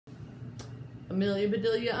Amelia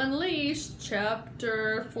Bedelia Unleashed,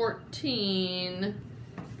 chapter 14.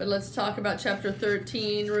 But let's talk about chapter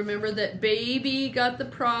 13. Remember that Baby got the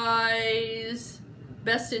prize,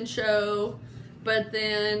 Best in Show. But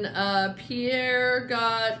then Pierre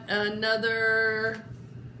got another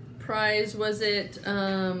prize. Was it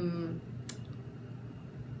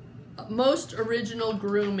Most Original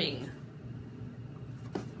Grooming?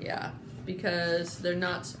 Yeah, because they're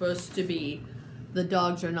not supposed to be, the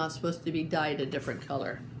dogs are not supposed to be dyed a different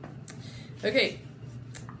color. Okay,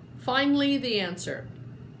 finally the answer.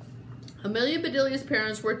 Amelia Bedelia's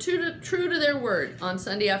parents were true to their word. On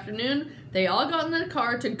Sunday afternoon, they all got in the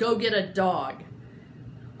car to go get a dog.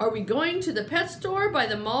 Are we going to the pet store by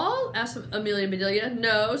the mall? Asked Amelia Bedelia.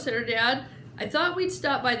 No, said her dad. I thought we'd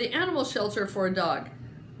stop by the animal shelter for a dog.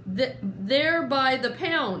 There by the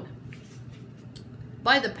pound.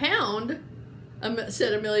 By the pound?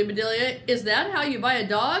 Said Amelia Bedelia. Is that how you buy a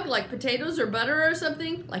dog? Like potatoes or butter or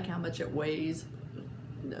something? Like how much it weighs?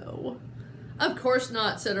 No. Of course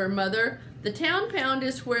not, said her mother. The town pound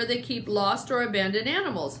is where they keep lost or abandoned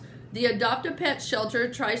animals. The Adopt-A-Pet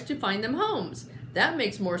shelter tries to find them homes. That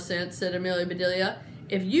makes more sense, said Amelia Bedelia.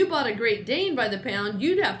 If you bought a Great Dane by the pound,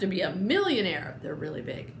 you'd have to be a millionaire. They're really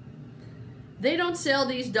big. They don't sell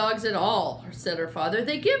these dogs at all, said her father.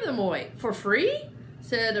 They give them away. For free?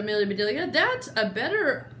 Said Amelia Bedelia. That's a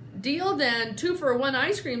better deal than 2-for-1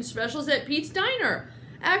 ice cream specials at Pete's Diner.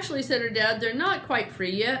 Actually, said her dad, they're not quite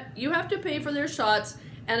free yet. You have to pay for their shots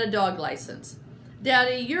and a dog license.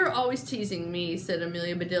 Daddy, you're always teasing me, said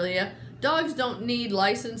Amelia Bedelia. Dogs don't need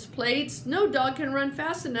license plates. No dog can run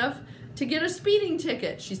fast enough to get a speeding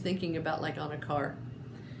ticket. She's thinking about like on a car.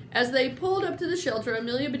 As they pulled up to the shelter,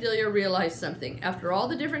 Amelia Bedelia realized something. After all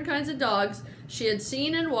the different kinds of dogs she had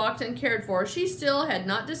seen and walked and cared for, she still had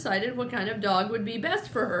not decided what kind of dog would be best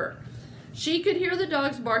for her. She could hear the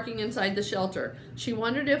dogs barking inside the shelter. She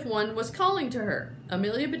wondered if one was calling to her.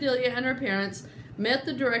 Amelia Bedelia and her parents met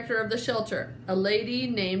the director of the shelter, a lady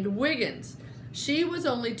named Wiggins. She was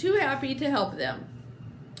only too happy to help them.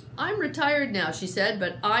 I'm retired now, she said,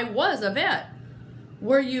 but I was a vet.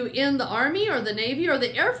 Were you in the Army or the Navy or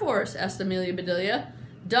the Air Force? Asked Amelia Bedelia.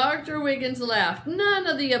 Dr. Wiggins laughed. None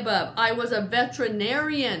of the above. I was a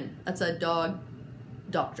veterinarian. That's a dog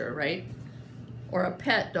doctor, right? Or a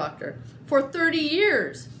pet doctor. For 30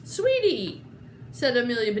 years. Sweetie, said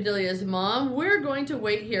Amelia Bedelia's mom, we're going to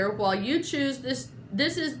wait here while you choose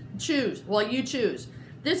while you choose.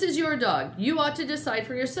 This is your dog. You ought to decide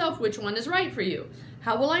for yourself which one is right for you.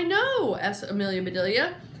 How will I know? Asked Amelia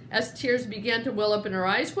Bedelia, as tears began to well up in her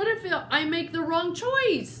eyes. What if I make the wrong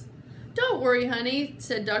choice? Don't worry, honey,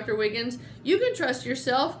 said Dr. Wiggins. You can trust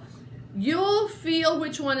yourself. You'll feel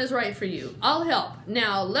which one is right for you. I'll help.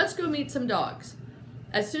 Now, let's go meet some dogs.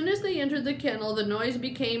 As soon as they entered the kennel, the noise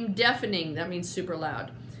became deafening. That means super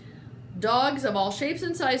loud. Dogs of all shapes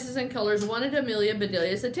and sizes and colors wanted Amelia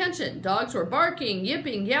Bedelia's attention. Dogs were barking,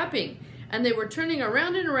 yipping, yapping, and they were turning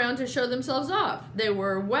around and around to show themselves off. They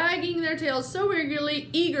were wagging their tails so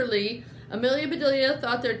eagerly, Amelia Bedelia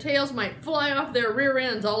thought their tails might fly off their rear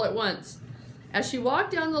ends all at once. As she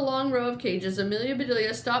walked down the long row of cages, Amelia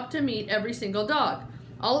Bedelia stopped to meet every single dog.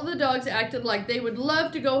 All of the dogs acted like they would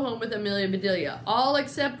love to go home with Amelia Bedelia, all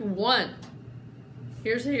except one.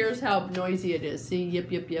 Here's how noisy it is. See, yip,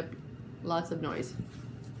 yip, yip. Lots of noise.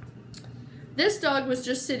 This dog was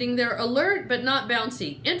just sitting there, alert but not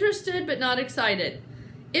bouncy, interested but not excited.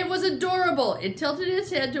 It was adorable. It tilted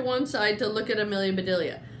its head to one side to look at Amelia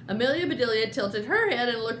Bedelia. Amelia Bedelia tilted her head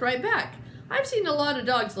and looked right back. I've seen a lot of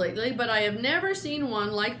dogs lately, but I have never seen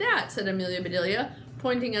one like that, said Amelia Bedelia,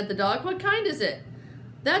 pointing at the dog. What kind is it?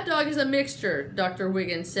 That dog is a mixture, Dr.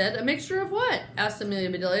 Wiggins said. A mixture of what? Asked Amelia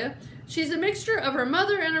Bedelia. She's a mixture of her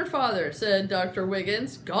mother and her father, said Dr.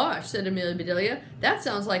 Wiggins. Gosh, said Amelia Bedelia, that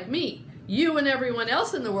sounds like me. You and everyone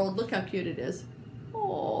else in the world. Look how cute it is.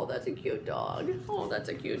 Oh, that's a cute dog. Oh, that's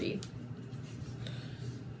a cutie.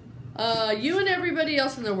 You and everybody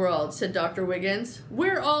else in the world, said Dr. Wiggins.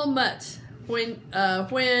 We're all mutts when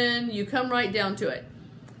you come right down to it.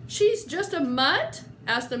 She's just a mutt?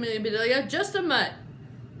 Asked Amelia Bedelia. Just a mutt.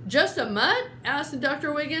 Just a mutt? Asked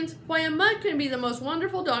Dr. Wiggins. Why, a mutt can be the most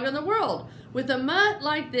wonderful dog in the world. With a mutt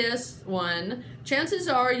like this one, chances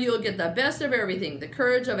are you'll get the best of everything. The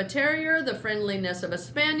courage of a terrier, the friendliness of a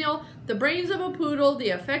spaniel, the brains of a poodle, the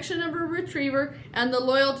affection of a retriever, and the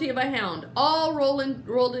loyalty of a hound, all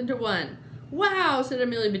rolled into one. Wow, said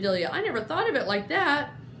Amelia Bedelia. I never thought of it like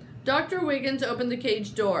that. Dr. Wiggins opened the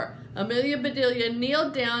cage door. Amelia Bedelia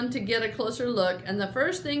kneeled down to get a closer look, and the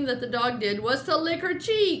first thing that the dog did was to lick her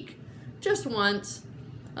cheek. Just once.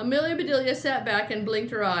 Amelia Bedelia sat back and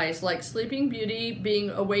blinked her eyes, like Sleeping Beauty being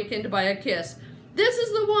awakened by a kiss. "This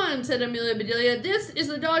is the one," said Amelia Bedelia. "This is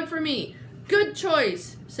the dog for me." "Good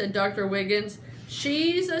choice," said Dr. Wiggins.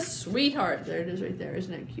 "She's a sweetheart." There it is right there.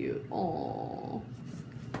 Isn't that cute? Aww.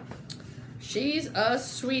 "She's a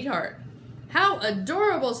sweetheart." "How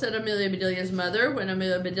adorable," said Amelia Bedelia's mother when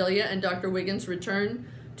Amelia Bedelia and Dr. Wiggins returned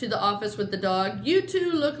to the office with the dog. "You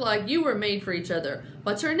two look like you were made for each other."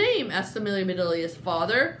 "What's her name?" asked Amelia Bedelia's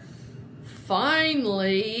father.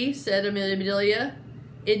 "Finally," said Amelia Bedelia.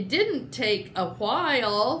 "It didn't take a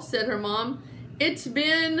while," said her mom. It's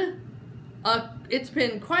been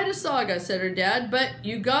quite a saga," said her dad, "but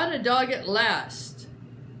you got a dog at last."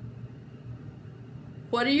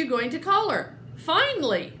 "What are you going to call her?"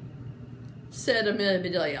 "Finally," said Amelia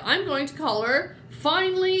Bedelia. "I'm going to call her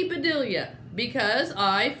Finally Bedelia, because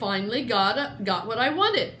I finally got what I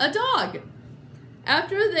wanted, a dog."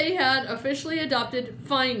 After they had officially adopted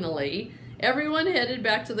Finally, everyone headed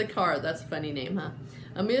back to the car. That's a funny name, huh?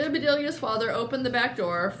 Amelia Bedelia's father opened the back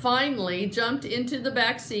door. Finally jumped into the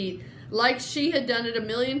back seat like she had done it a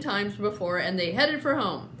million times before, and they headed for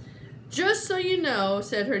home. "Just so you know,"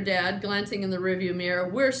 said her dad, glancing in the rearview mirror,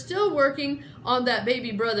 "we're still working on that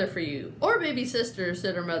baby brother for you." "Or baby sister,"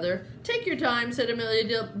 said her mother. "Take your time," said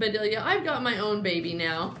Amelia Bedelia. "I've got my own baby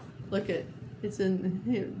now." Look at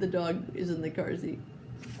the dog is in the car seat.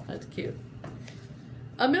 That's cute.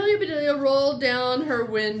 Amelia Bedelia rolled down her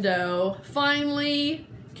window. Finally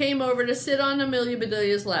came over to sit on Amelia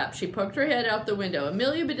Bedelia's lap. She poked her head out the window.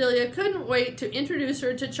 Amelia Bedelia couldn't wait to introduce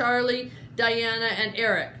her to Charlie, Diana, and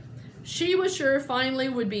Eric. She was sure Finally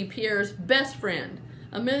would be Pierre's best friend.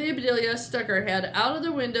 Amelia Bedelia stuck her head out of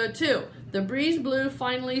the window, too. The breeze blew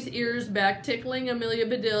Finally's ears back, tickling Amelia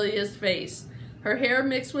Bedelia's face. Her hair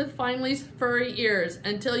mixed with Finally's furry ears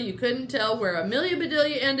until you couldn't tell where Amelia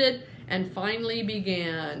Bedelia ended and Finally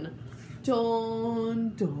began.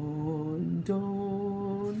 Dawn, dawn,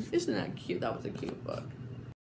 dawn. Isn't that cute? That was a cute book.